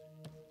you,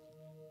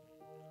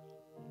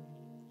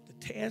 the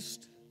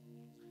test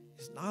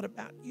is not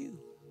about you.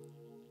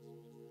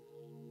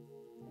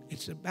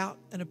 It's about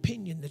an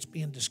opinion that's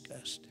being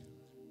discussed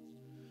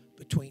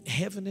between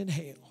heaven and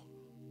hell.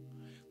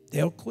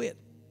 They'll quit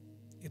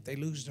if they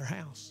lose their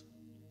house.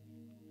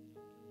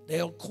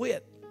 They'll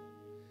quit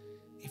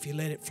if you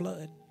let it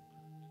flood.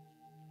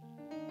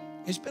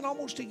 It's been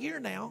almost a year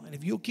now, and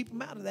if you'll keep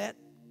them out of that,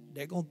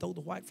 they're going to throw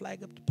the white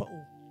flag up the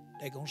pole.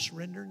 They're going to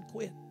surrender and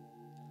quit.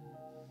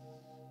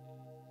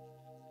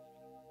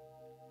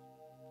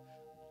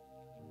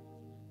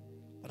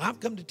 But I've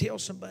come to tell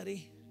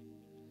somebody,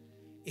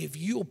 if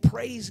you'll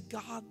praise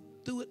God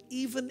through it,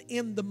 even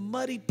in the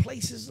muddy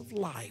places of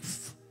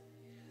life.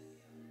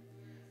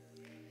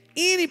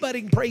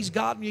 Anybody can praise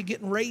God when you're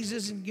getting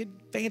raises and get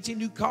fancy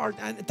new cars.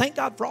 And thank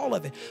God for all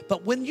of it.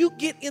 But when you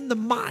get in the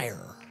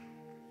mire,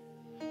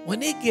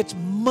 when it gets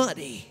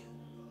muddy,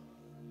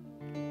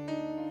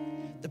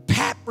 the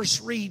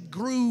papyrus reed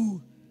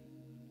grew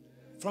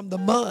from the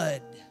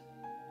mud.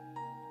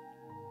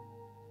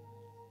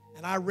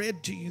 And I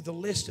read to you the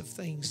list of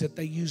things that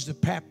they used the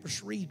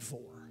papyrus reed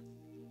for.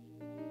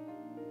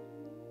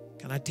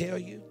 Can I tell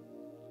you?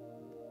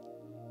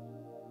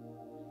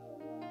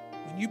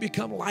 When you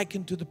become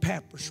likened to the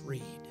papyrus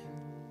reed,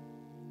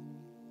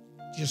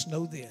 just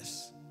know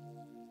this.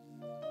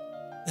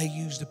 They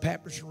use the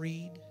papyrus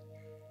reed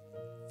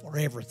for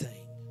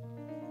everything.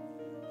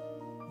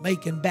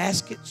 Making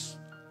baskets,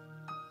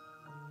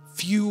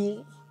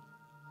 fuel,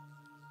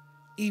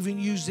 even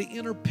use the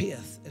inner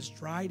pith as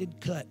dried and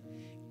cut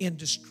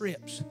into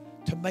strips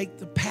to make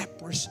the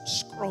papyrus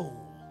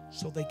scroll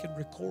so they can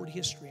record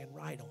history and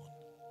write on.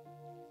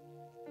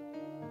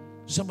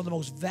 Some of the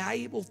most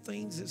valuable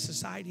things that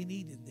society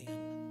needed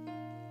then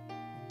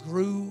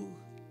grew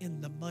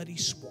in the muddy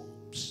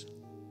swamps.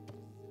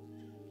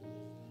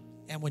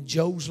 And when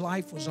Job's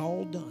life was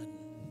all done,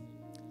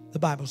 the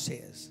Bible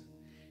says,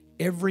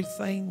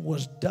 everything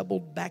was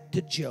doubled back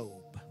to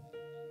Job.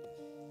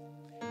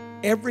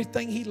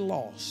 Everything he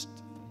lost,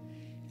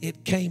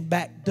 it came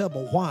back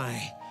double.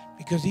 Why?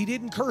 Because he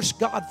didn't curse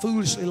God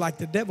foolishly like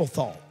the devil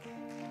thought.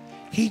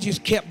 He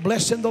just kept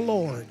blessing the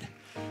Lord.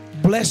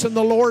 Blessing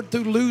the Lord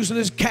through losing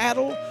his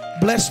cattle.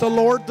 Bless the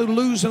Lord through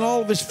losing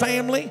all of his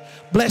family.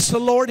 Bless the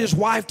Lord, his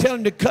wife telling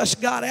him to cuss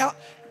God out.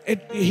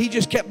 He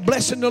just kept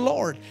blessing the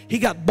Lord. He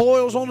got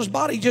boils on his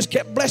body. He just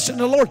kept blessing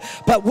the Lord.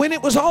 But when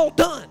it was all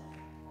done,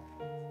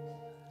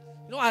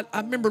 you know, I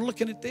remember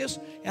looking at this,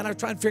 and I was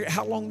trying to figure out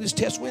how long this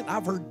test went.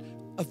 I've heard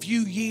a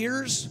few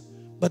years,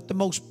 but the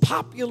most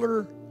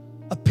popular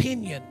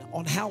opinion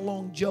on how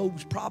long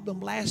Job's problem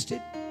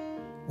lasted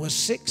was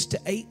 6 to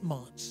 8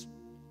 months.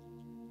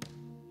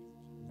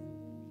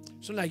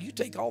 So now you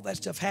take all that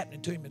stuff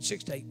happening to him in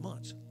 6 to 8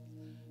 months.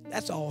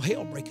 That's all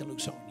hell breaking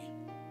loose on you.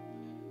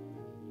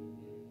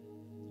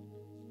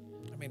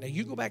 I mean, now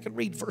you go back and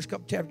read the first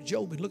couple chapters of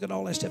Job and look at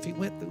all that stuff he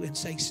went through and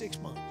say 6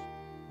 months.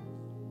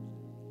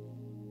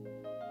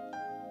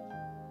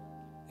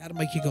 That'll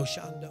make you go,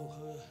 Shondo.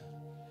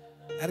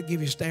 That'll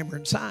give you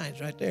stammering signs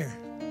right there.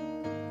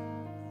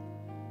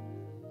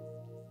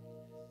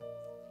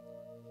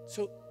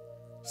 So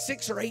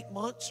 6 or 8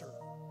 months or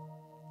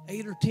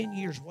 8 or 10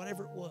 years,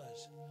 whatever it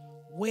was,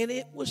 when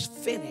it was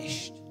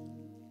finished,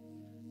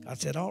 God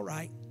said, all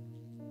right.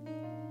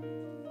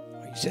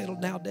 Are you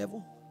settled now,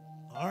 devil?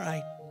 All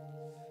right.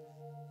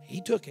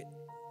 He took it.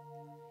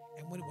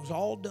 And when it was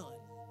all done,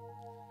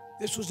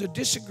 this was a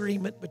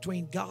disagreement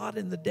between God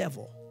and the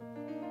devil.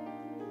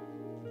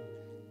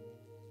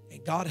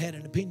 And God had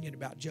an opinion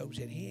about Job.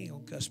 Said, he ain't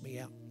going to cuss me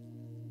out.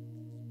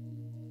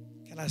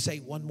 Can I say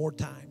one more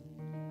time?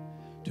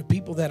 To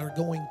people that are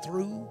going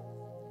through,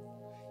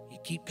 you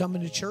keep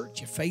coming to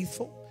church, you're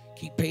faithful,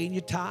 keep paying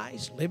your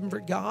tithes, living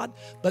for God,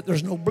 but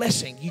there's no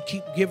blessing. You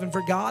keep giving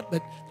for God,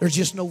 but there's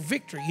just no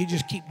victory. You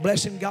just keep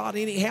blessing God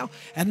anyhow,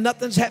 and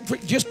nothing's happening.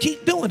 Just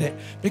keep doing it,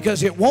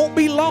 because it won't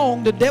be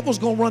long. The devil's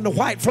going to run the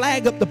white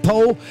flag up the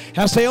pole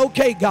and say,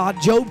 okay,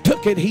 God, Job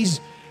took it.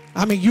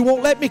 You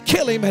won't let me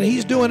kill him, and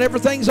he's doing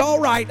everything's all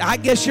right. I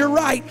guess you're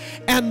right.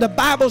 And the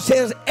Bible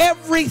says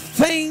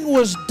everything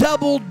was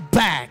doubled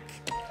back.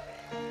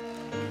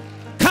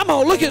 Come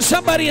on, look at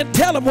somebody and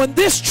tell them, when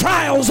this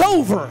trial's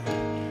over,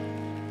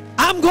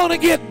 I'm going to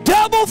get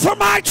double for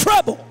my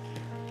trouble.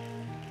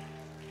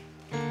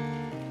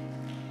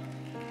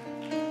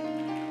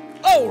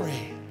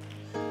 Glory.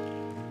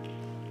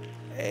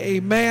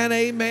 Amen,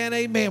 amen,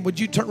 amen. Would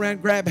you turn around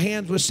and grab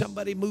hands with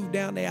somebody, move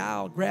down the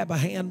aisle, grab a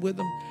hand with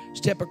them,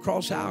 step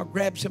across the aisle,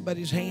 grab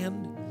somebody's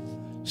hand,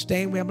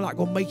 stand with them. I'm not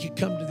going to make you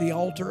come to the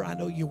altar. I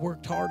know you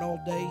worked hard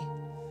all day.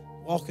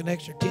 Walk an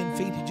extra 10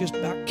 feet to just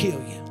about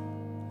kill you.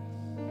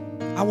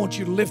 I want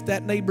you to lift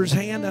that neighbor's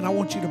hand, and I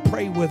want you to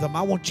pray with them.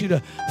 I want you to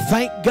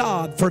thank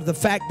God for the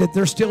fact that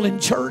they're still in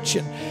church,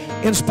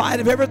 and in spite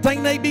of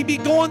everything they may be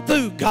going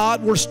through,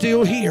 God, we're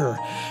still here.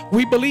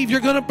 We believe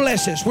you're going to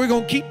bless us. We're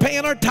going to keep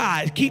paying our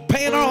tithes, keep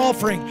paying our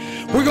offering.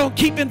 We're going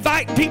to keep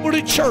inviting people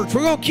to church.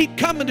 We're going to keep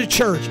coming to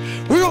church.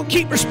 We're going to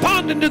keep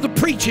responding to the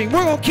preaching.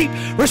 We're going to keep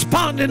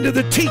responding to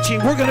the teaching.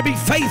 We're going to be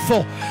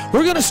faithful.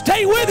 We're going to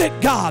stay with it,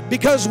 God,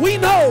 because we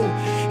know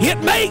it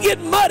may get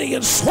muddy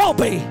and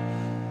swampy,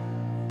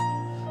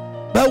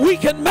 but we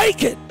can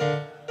make it.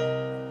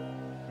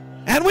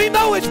 And we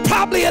know it's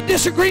probably a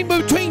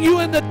disagreement between you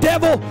and the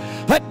devil.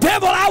 But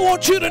devil, I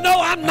want you to know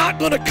I'm not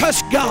going to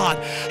cuss God.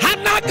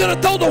 I'm not going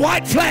to throw the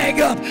white flag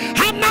up.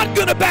 I'm not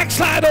going to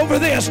backslide over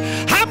this.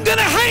 I'm going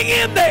to hang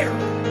in there.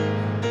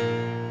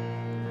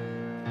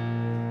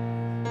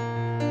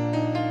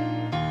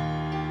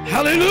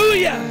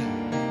 Hallelujah.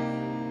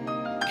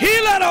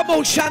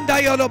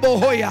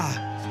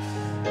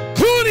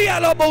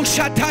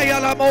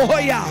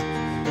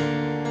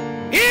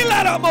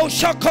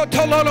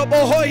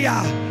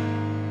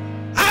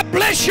 I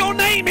bless your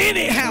name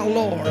anyhow,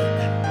 Lord.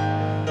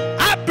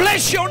 I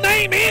bless your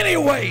name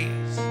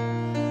anyways.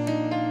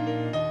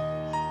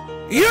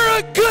 You're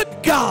a good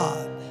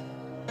God.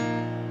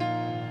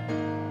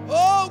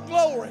 Oh,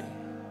 glory.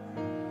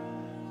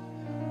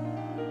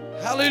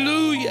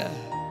 Hallelujah.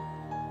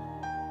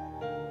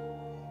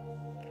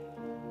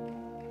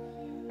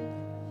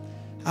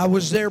 I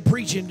was there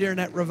preaching during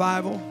that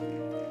revival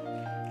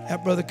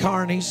at Brother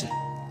Carney's.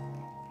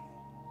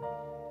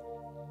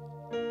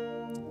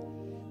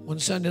 One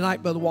Sunday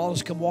night, Brother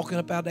Wallace come walking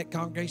up out of that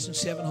congregation,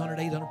 700,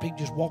 800 people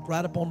just walked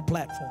right up on the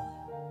platform.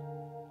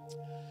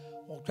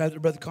 Walked right up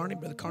to Brother Carney.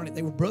 Brother Carney,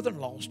 they were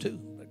brother-in-laws too.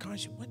 Brother Carney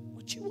said,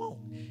 what you want?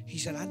 He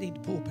said, I need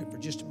to pulpit for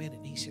just a minute.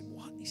 And he said,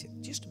 what? He said,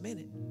 just a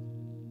minute.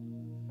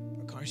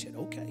 Brother Carney said,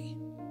 okay.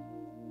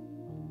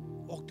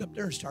 Walked up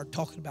there and started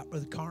talking about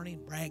Brother Carney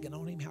and bragging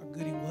on him, how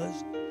good he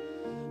was.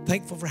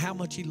 Thankful for how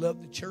much he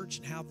loved the church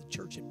and how the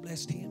church had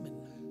blessed him.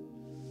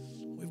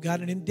 And we've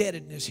got an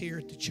indebtedness here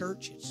at the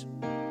church. It's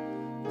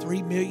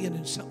 $3 million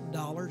and something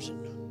dollars,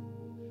 and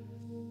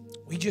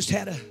we just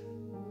had a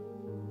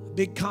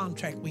big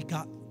contract we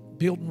got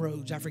building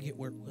roads. I forget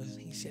where it was.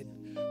 He said,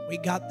 We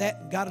got that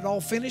and got it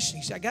all finished.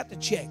 He said, I got the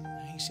check.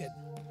 He said,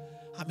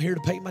 I'm here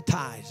to pay my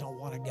tithes on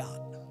what I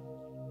got.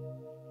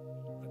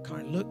 Brother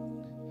Carney looked.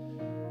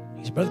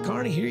 He said, Brother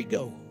Carney, here you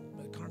go.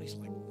 Brother Carney's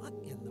like, what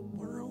in the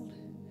world?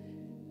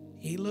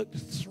 He looked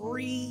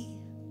 $3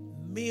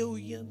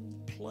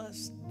 million+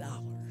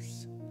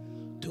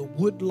 to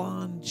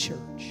Woodlawn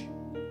Church.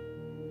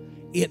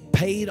 It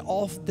paid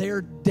off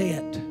their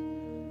debt.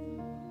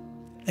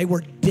 They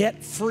were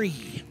debt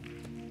free.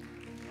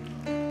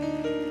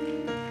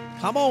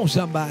 Come on,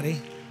 somebody.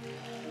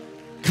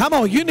 Come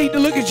on, you need to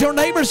look at your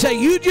neighbor and say,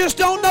 you just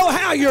don't know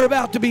how you're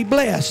about to be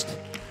blessed.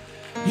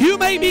 You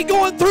may be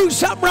going through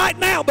something right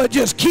now, but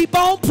just keep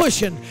on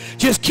pushing.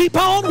 Just keep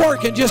on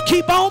working. Just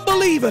keep on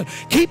believing.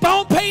 Keep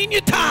on paying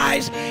your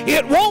tithes.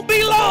 It won't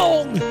be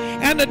long,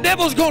 and the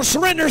devil's going to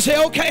surrender and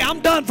say, okay,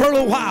 I'm done for a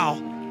little while.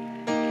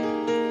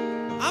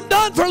 I'm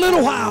done for a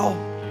little while.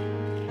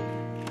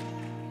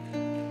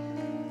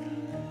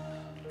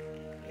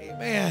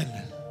 Amen.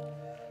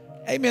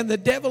 Amen. The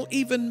devil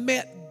even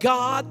met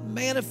God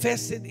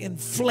manifested in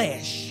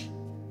flesh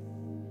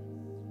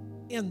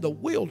in the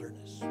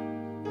wilderness.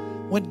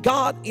 When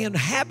God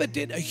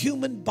inhabited a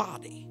human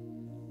body,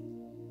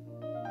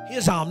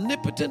 His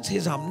omnipotence,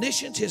 His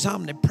omniscience, His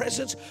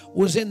omnipresence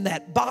was in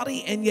that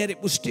body, and yet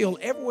it was still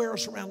everywhere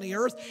else around the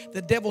earth.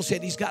 The devil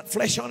said, he's got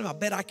flesh on him, I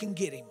bet I can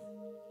get him.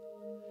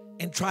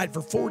 And tried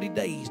for 40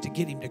 days to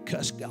get him to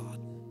cuss God.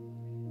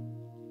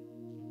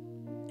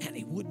 And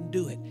he wouldn't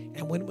do it.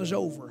 And when it was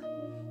over,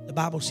 the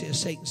Bible says,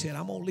 Satan said,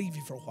 I'm going to leave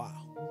you for a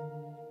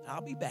while.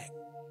 I'll be back.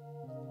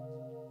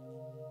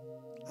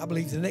 I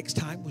believe the next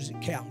time was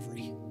at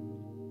Calvary.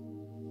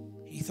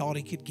 He thought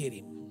he could get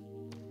him.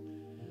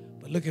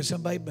 But look at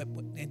somebody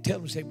and tell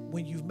them, say,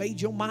 when you've made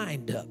your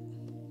mind up,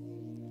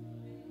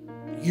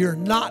 you're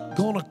not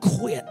going to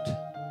quit.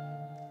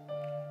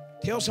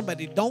 Tell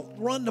somebody, don't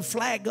run the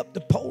flag up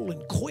the pole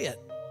and quit.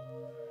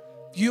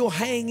 You'll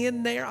hang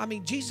in there. I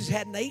mean, Jesus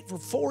hadn't ate for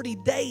 40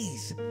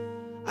 days.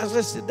 I was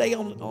listening today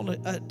on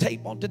a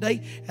tape on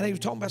today, and they were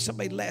talking about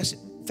somebody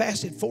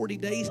fasted 40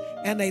 days,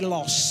 and they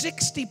lost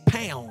 60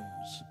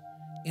 pounds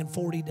in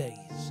 40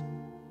 days.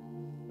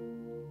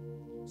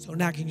 So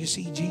now can you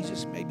see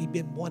Jesus? Maybe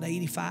been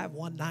 185,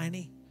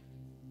 190.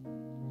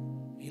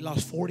 He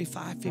lost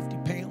 45, 50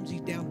 pounds.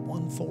 He's down to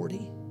 140.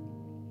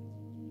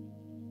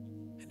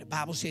 And the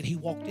Bible said he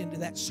walked into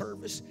that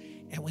service,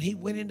 and when he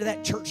went into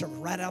that church service,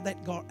 right out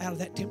of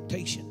that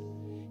temptation,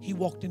 he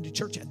walked into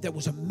church, and there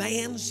was a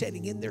man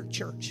sitting in their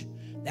church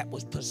that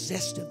was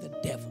possessed of the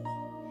devil.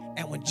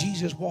 And when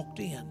Jesus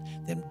walked in,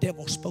 them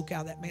devils spoke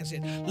out of that man and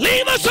said,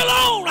 leave us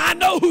alone. I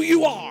know who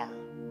you are.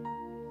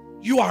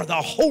 You are the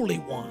Holy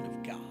One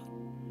of God.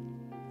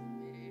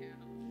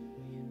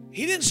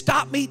 He didn't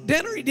stop to eat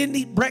dinner. He didn't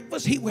eat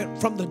breakfast. He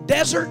went from the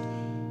desert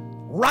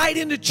right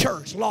into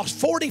church, lost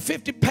 40,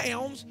 50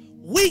 pounds,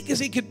 weak as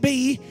he could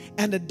be.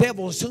 And the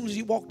devil, as soon as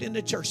he walked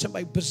into church,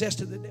 somebody possessed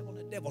of the devil, and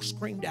the devil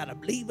screamed at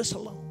him, leave us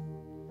alone.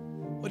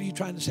 What are you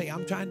trying to say?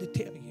 I'm trying to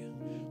tell you,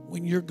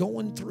 when you're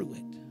going through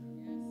it,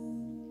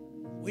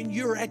 when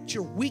you're at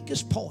your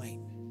weakest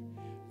point,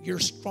 you're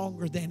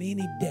stronger than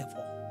any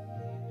devil.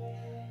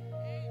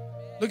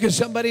 Look at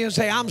somebody and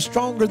say, I'm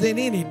stronger than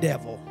any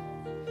devil,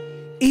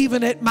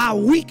 even at my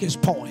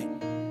weakest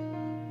point.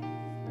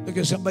 Look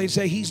at somebody and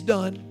say, he's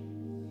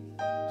done.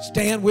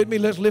 Stand with me.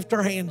 Let's lift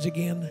our hands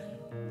again.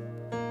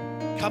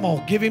 Come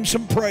on, give him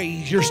some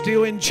praise. You're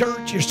still in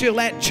church. You're still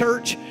at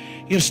church.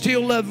 You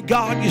still love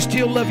God. You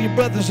still love your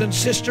brothers and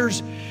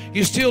sisters.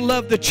 You still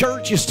love the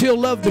church. You still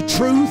love the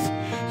truth.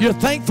 You're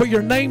thankful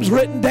your name's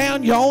written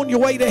down. You're on your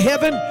way to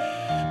heaven.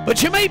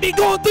 But you may be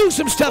going through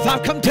some stuff.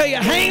 I've come to tell you,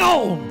 hang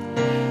on.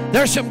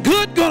 There's some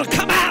good going to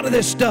come out of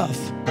this stuff.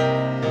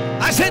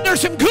 I said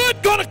there's some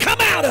good going to come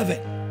out of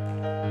it.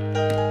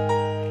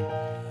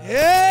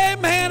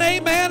 Amen,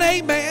 amen,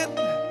 amen.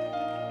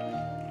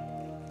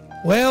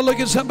 Well, look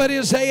at somebody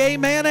and say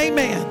amen,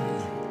 amen.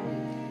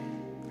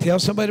 Tell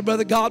somebody,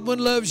 Brother Godwin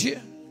loves you.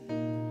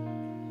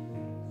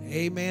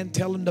 Amen.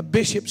 Tell him the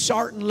Bishop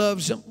Sarton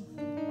loves him.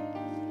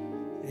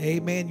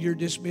 Amen. You're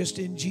dismissed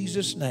in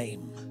Jesus'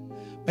 name.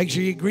 Make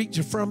sure you greet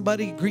your friend,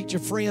 buddy. Greet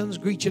your friends.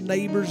 Greet your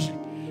neighbors.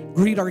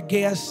 Greet our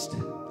guests.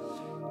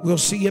 We'll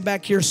see you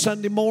back here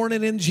Sunday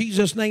morning in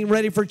Jesus' name,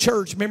 ready for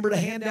church. Remember to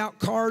hand out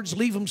cards.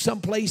 Leave them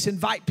someplace.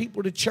 Invite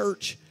people to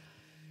church.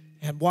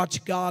 And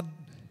watch God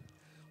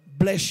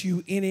bless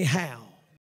you anyhow.